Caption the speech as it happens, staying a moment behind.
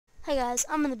Hey guys,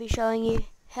 I'm going to be showing you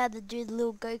how to do the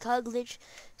little go-kart glitch.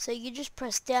 So you just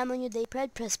press down on your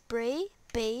D-pad, press B,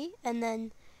 and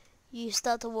then you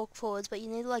start to walk forwards, but you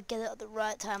need to like get it at the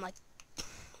right time, like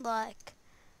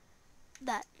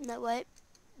that. No, wait,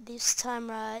 this time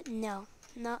right, no,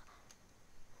 there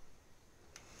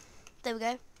we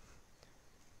go.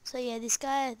 So yeah,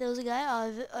 there was a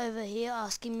guy over here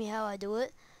asking me how I do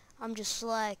it. I'm just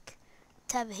like,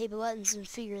 tap a heap of buttons and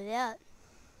figure it out.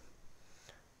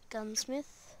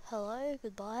 Gunsmith, hello,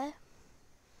 goodbye.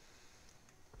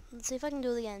 Let's see if I can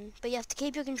do it again. But you have to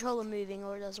keep your controller moving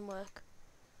or it doesn't work.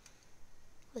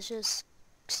 Let's just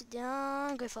sit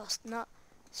down, go fast. No.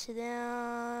 Sit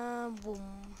down, boom.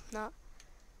 No.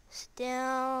 Sit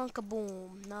down,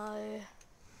 kaboom. No.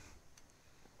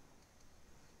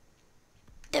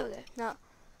 There we go. No.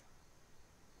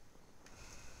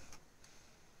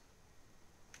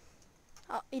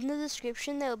 In the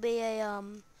description there'll be a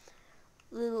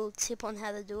little tip on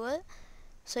how to do it.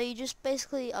 So you just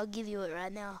basically, I'll give you it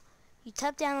right now. You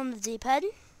tap down on the D-pad,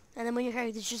 and then when your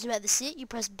character's just about to sit, you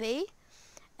press B,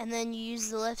 and then you use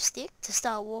the left stick to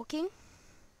start walking.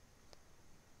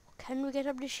 Can we get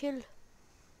up this hill?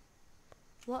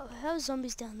 What? How are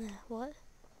zombies down there? What?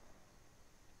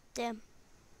 Damn.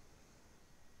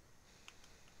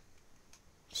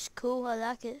 It's cool, I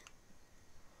like it.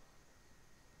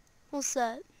 What's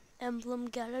that? Emblem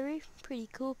gallery? Pretty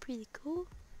cool, pretty cool.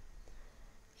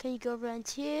 Can you go around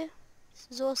here? This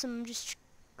is awesome, I'm just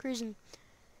cruising.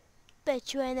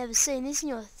 Bet you ain't ever seen this in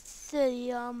your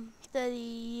 30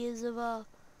 years of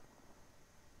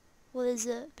what is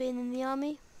it, being in the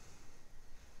army?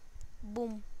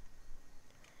 Boom.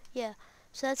 Yeah,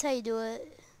 so that's how you do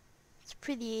it. It's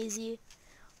pretty easy.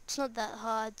 It's not that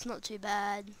hard, it's not too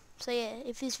bad. So yeah,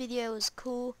 if this video was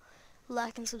cool,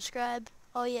 like and subscribe.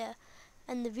 Oh yeah,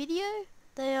 and the video,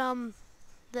 the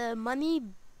money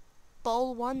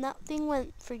bowl one, that thing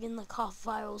went friggin' like half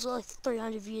viral. It was like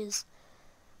 300 views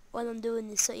when I'm doing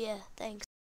this, so yeah, thanks.